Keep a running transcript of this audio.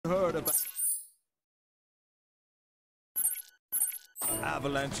heard about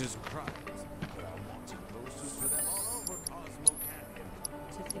avalanches cries. There are wanting posters for them all over Cosmo Canyon.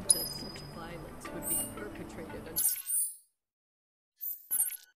 To think that such violence would be perpetrated on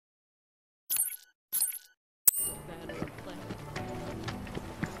the banner of planet.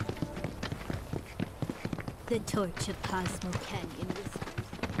 The torch of Cosmo Canyon whispers.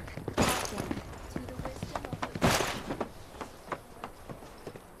 To the wisdom of the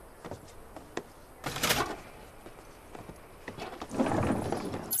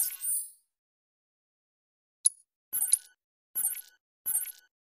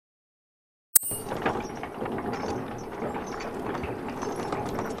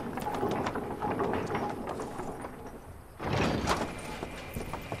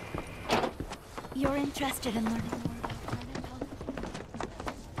You're interested in learning more about planetology?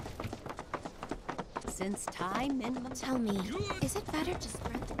 Since time minimum. Tell me, is it better to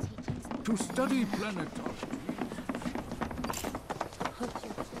spread the teachings To study planetology. put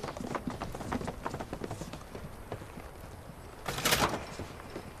your faith?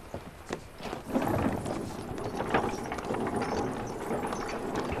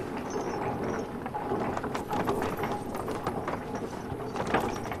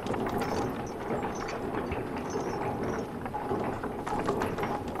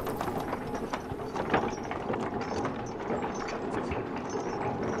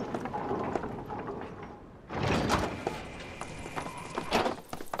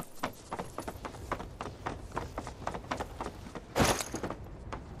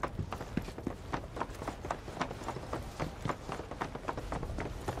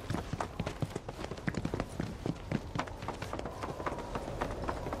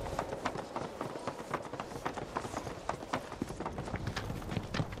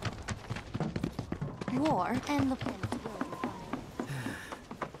 War and the planet's world revival.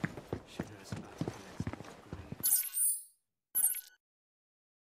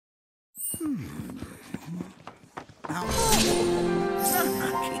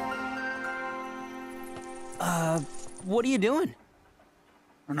 What are you doing?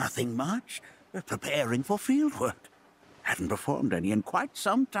 Nothing much. Preparing for fieldwork. Haven't performed any in quite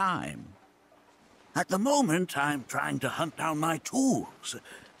some time. At the moment, I'm trying to hunt down my tools.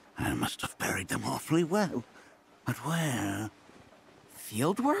 I must have buried them awfully well. But where?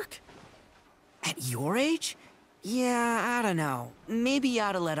 Field work? At your age? Yeah, I don't know. Maybe you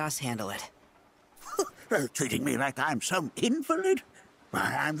ought to let us handle it. Treating me like I'm some invalid?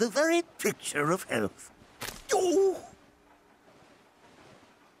 Why, I'm the very picture of health. Oh!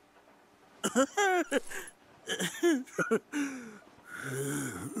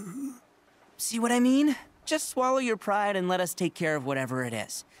 See what I mean? Just swallow your pride and let us take care of whatever it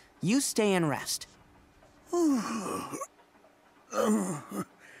is. You stay and rest.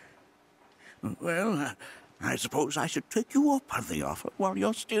 Well, I suppose I should take you up on the offer while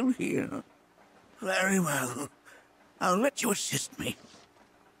you're still here. Very well. I'll let you assist me.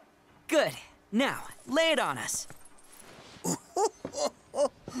 Good. Now, lay it on us.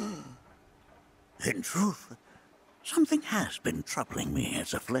 In truth, something has been troubling me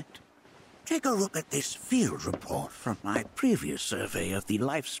as of late. Take a look at this field report from my previous survey of the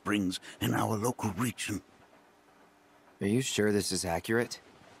life springs in our local region. Are you sure this is accurate?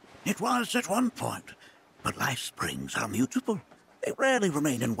 It was at one point, but life springs are mutable. They rarely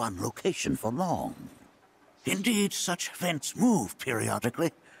remain in one location for long. Indeed, such vents move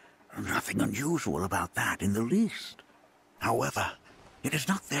periodically. Nothing unusual about that in the least. However, it is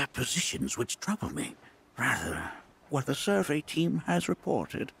not their positions which trouble me. Rather, what the survey team has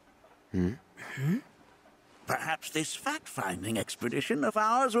reported. Perhaps this fact-finding expedition of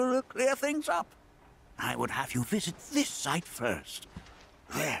ours will clear things up. I would have you visit this site first.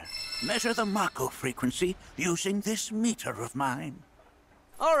 There, measure the Mako frequency using this meter of mine.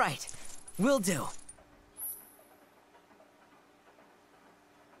 All right. Will do.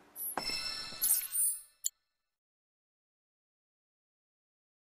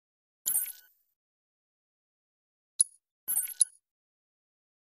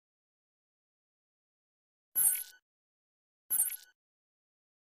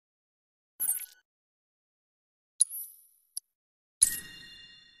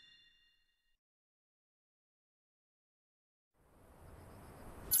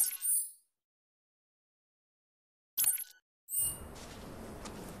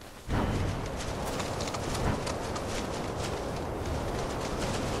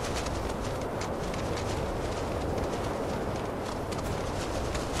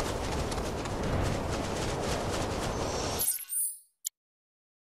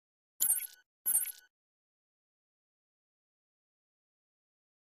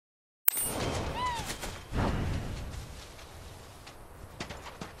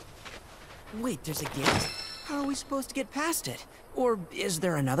 Wait, there's a gate? How are we supposed to get past it? Or is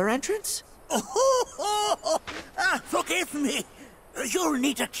there another entrance? Forgive me. You'll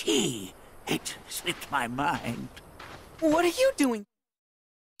need a key. It slipped my mind. What are you doing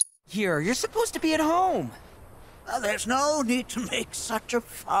here? You're supposed to be at home. There's no need to make such a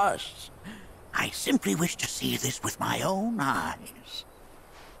fuss. I simply wish to see this with my own eyes.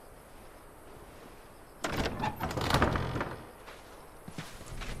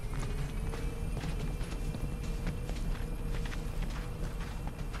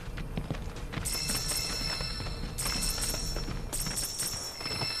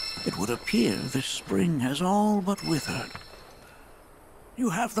 It would appear this spring has all but withered. You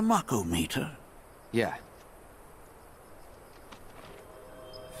have the Mako meter? Yeah.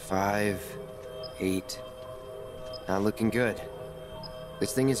 5, 8. Not looking good.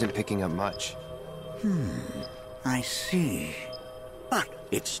 This thing isn't picking up much. I see. But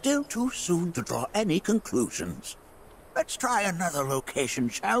it's still too soon to draw any conclusions. Let's try another location,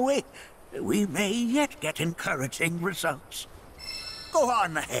 shall we? We may yet get encouraging results. Go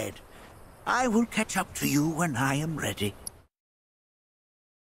on ahead. I will catch up to you when I am ready.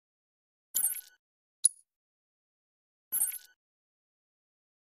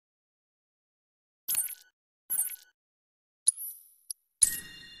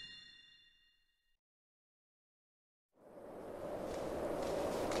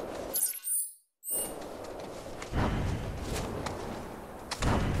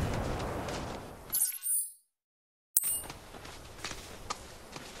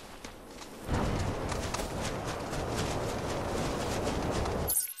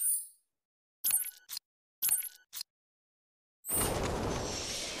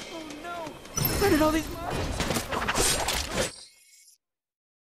 Where did all these monsters come from?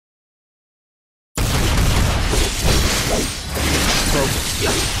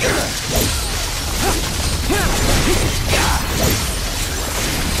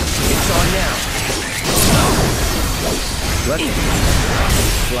 It's on now. Let's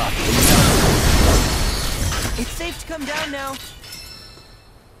flop. It's safe to come down now.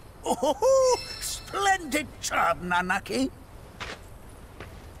 Oh, splendid job, Nanaki.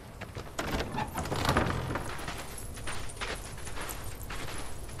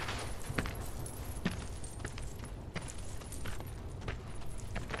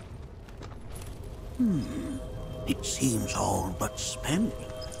 It seems all but spent.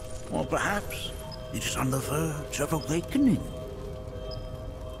 Or perhaps it is on the verge of awakening.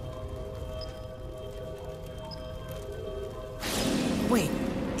 Wait,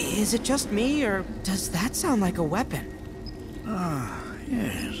 is it just me, or does that sound like a weapon? Ah,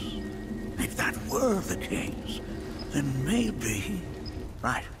 yes. If that were the case, then maybe...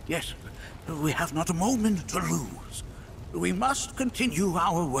 Right, yes. We have not a moment to lose. We must continue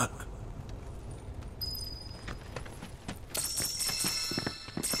our work.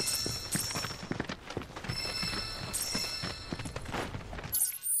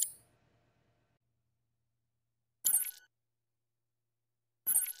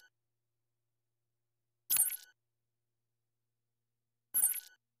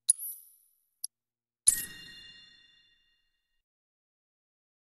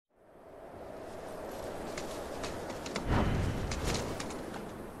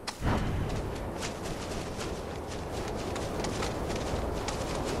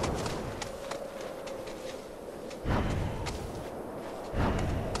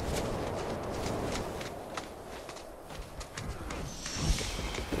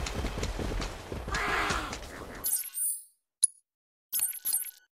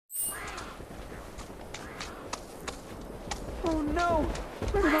 Oh no!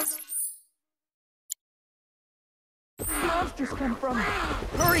 Where did all those monsters come from?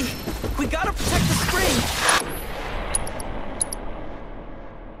 Hurry! We gotta protect the spring!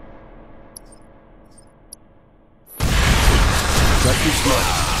 Let's be smart.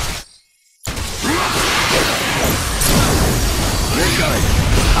 You're done.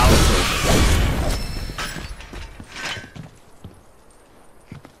 I'll take it.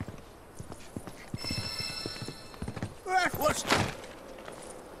 That was...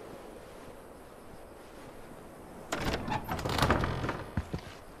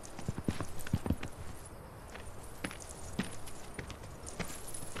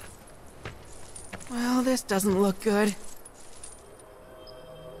 Well, this doesn't look good.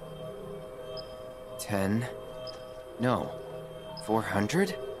 10? No.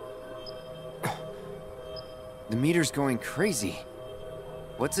 400? The meter's going crazy.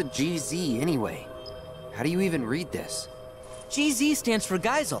 What's a GZ anyway? How do you even read this? GZ stands for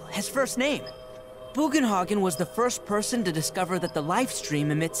Geisel, his first name. Bugendhagen was the first person to discover that the life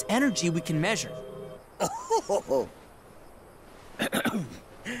stream emits energy we can measure. Oh.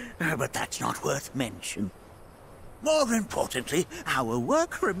 But that's not worth mention. More importantly, our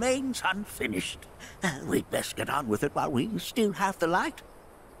work remains unfinished. We'd best get on with it while we still have the light.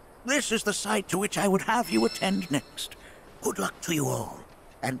 This is the site to which I would have you attend next. Good luck to you all,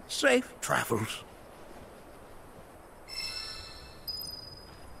 and safe travels.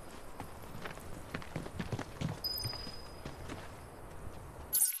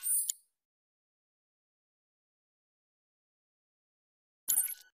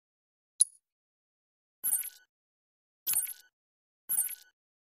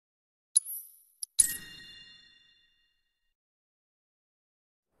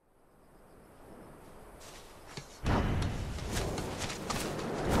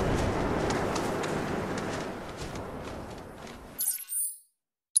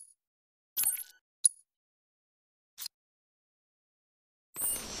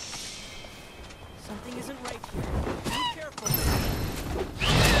 Something isn't right here. Be careful.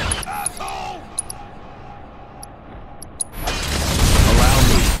 Asshole! Allow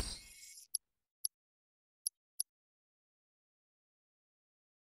me.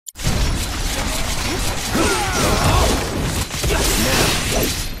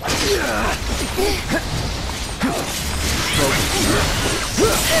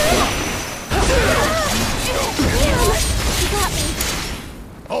 You got me.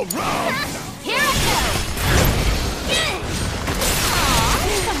 Around! Here I go! Aw,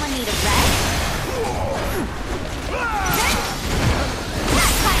 someone need a rest?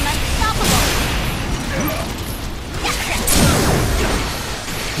 That time unstoppable!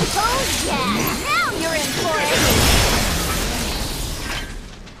 Oh yeah! Now you're in for it!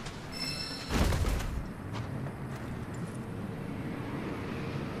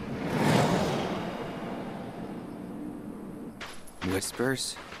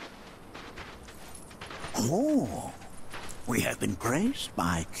 Whispers? Oh, we have been graced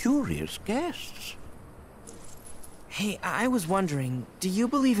by curious guests. Hey, I was wondering, do you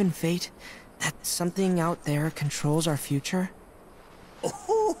believe in fate? That something out there controls our future?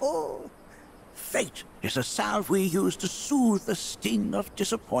 Oh, fate is a salve we use to soothe the sting of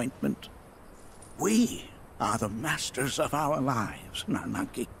disappointment. We are the masters of our lives,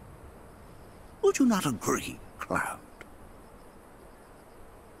 Nanaki. Would you not agree, Cloud?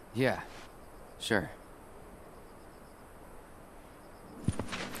 Yeah, sure.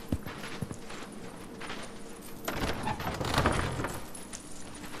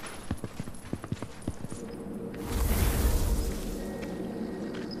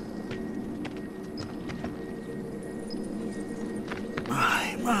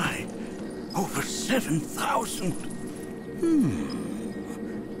 My, over 7,000.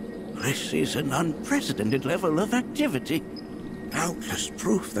 This is an unprecedented level of activity. Doubtless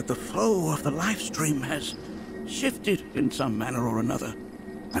proof that the flow of the life stream has shifted in some manner or another.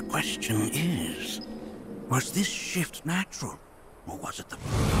 The question is, was this shift natural, or was it the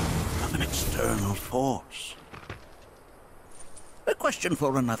product of an external force? A question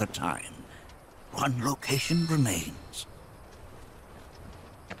for another time. One location remains.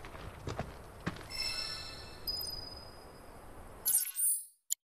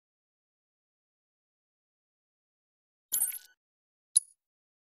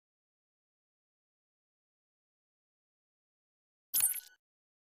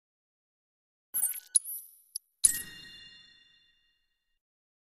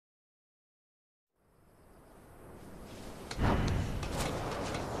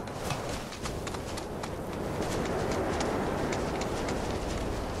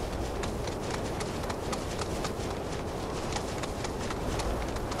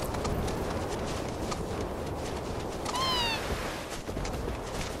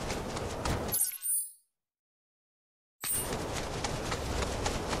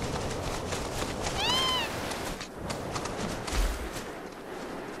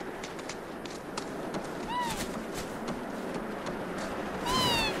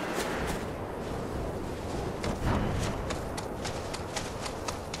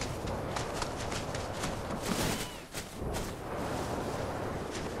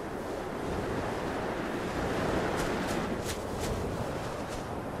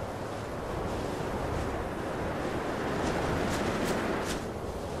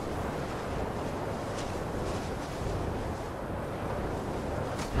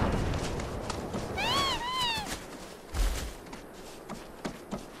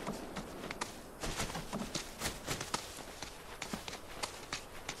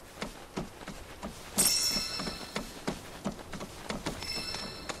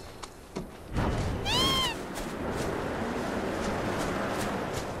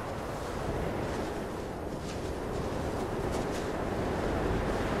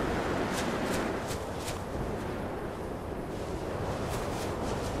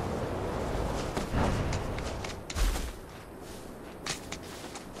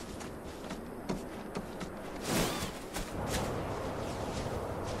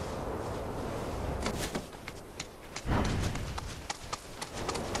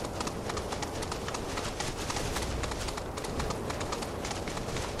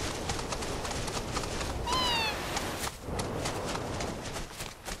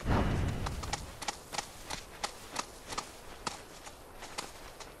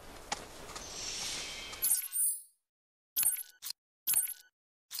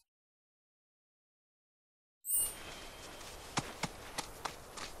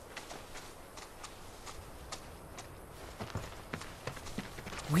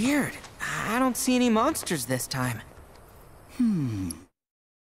 Weird. I don't see any monsters this time.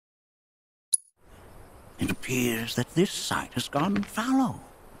 It appears that this site has gone fallow.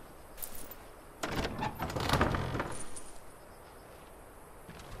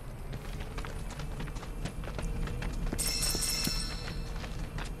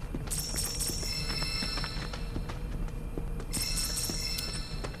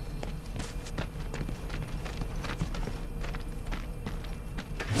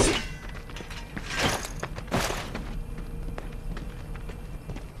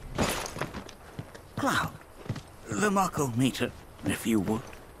 Cloud, the Mako meter, if you would.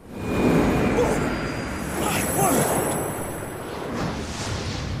 Oh, my word!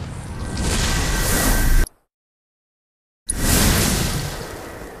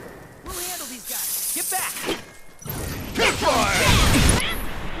 We'll handle these guys. Get back!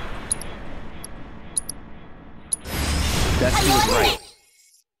 That feels right.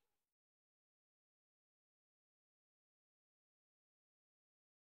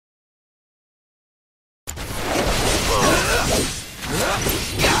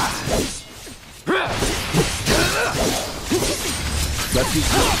 Let's be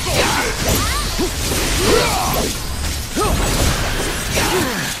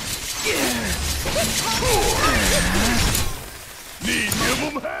Need give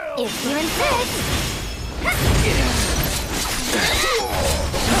them hell! If you insist.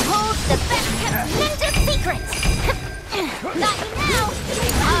 Behold the best-kept ninja secret. Got you now.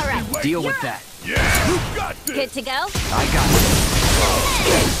 All right. deal with that. Yeah, you got this! Good to go? I got it.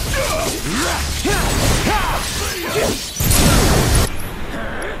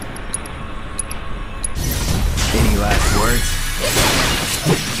 Any last words?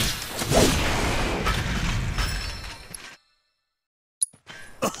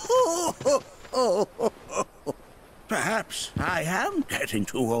 Perhaps I am getting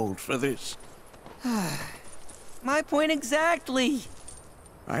too old for this. My point exactly.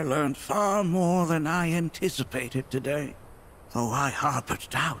 I learned far more than I anticipated today. Though I harbored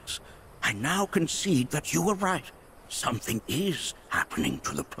doubts, I now concede that you were right. Something is happening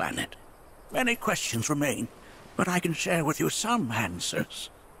to the planet. Many questions remain, but I can share with you some answers.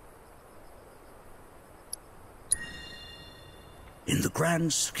 In the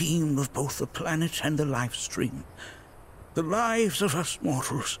grand scheme of both the planet and the life stream, the lives of us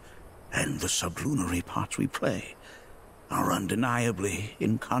mortals and the sublunary parts we play are undeniably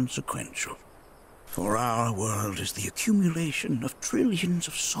inconsequential. For our world is the accumulation of trillions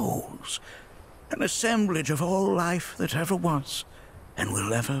of souls, an assemblage of all life that ever was and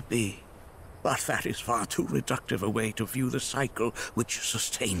will ever be. But that is far too reductive a way to view the cycle which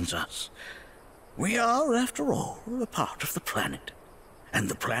sustains us. We are, after all, a part of the planet, and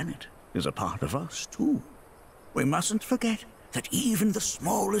the planet is a part of us, too. We mustn't forget that even the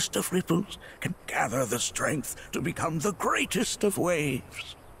smallest of ripples can gather the strength to become the greatest of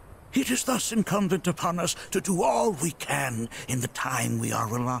waves. It is thus incumbent upon us to do all we can in the time we are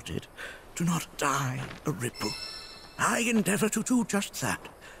allotted, to not die a ripple. I endeavor to do just that.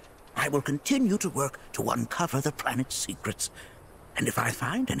 I will continue to work to uncover the planet's secrets, and if I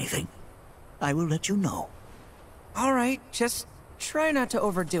find anything, I will let you know. All right, just try not to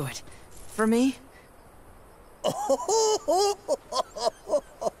overdo it. For me?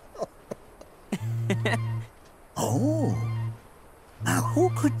 Oh, now who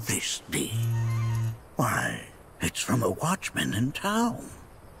could this be? Why, it's from a watchman in town.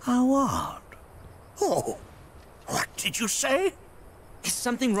 How odd. Oh, what did you say? Is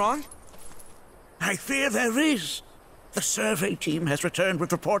something wrong? I fear there is. The survey team has returned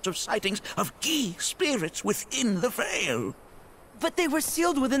with reports of sightings of Gi spirits within the Vale. But they were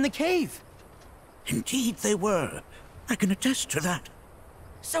sealed within the cave. Indeed they were. I can attest to that.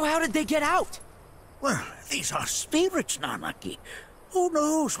 So how did they get out? Well, these are spirits, Nanaki. Who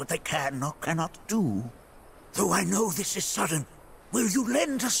knows what they can or cannot do? Though I know this is sudden, will you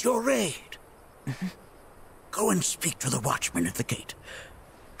lend us your aid? Go and speak to the watchman at the gate.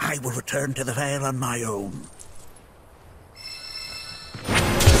 I will return to the Vale on my own.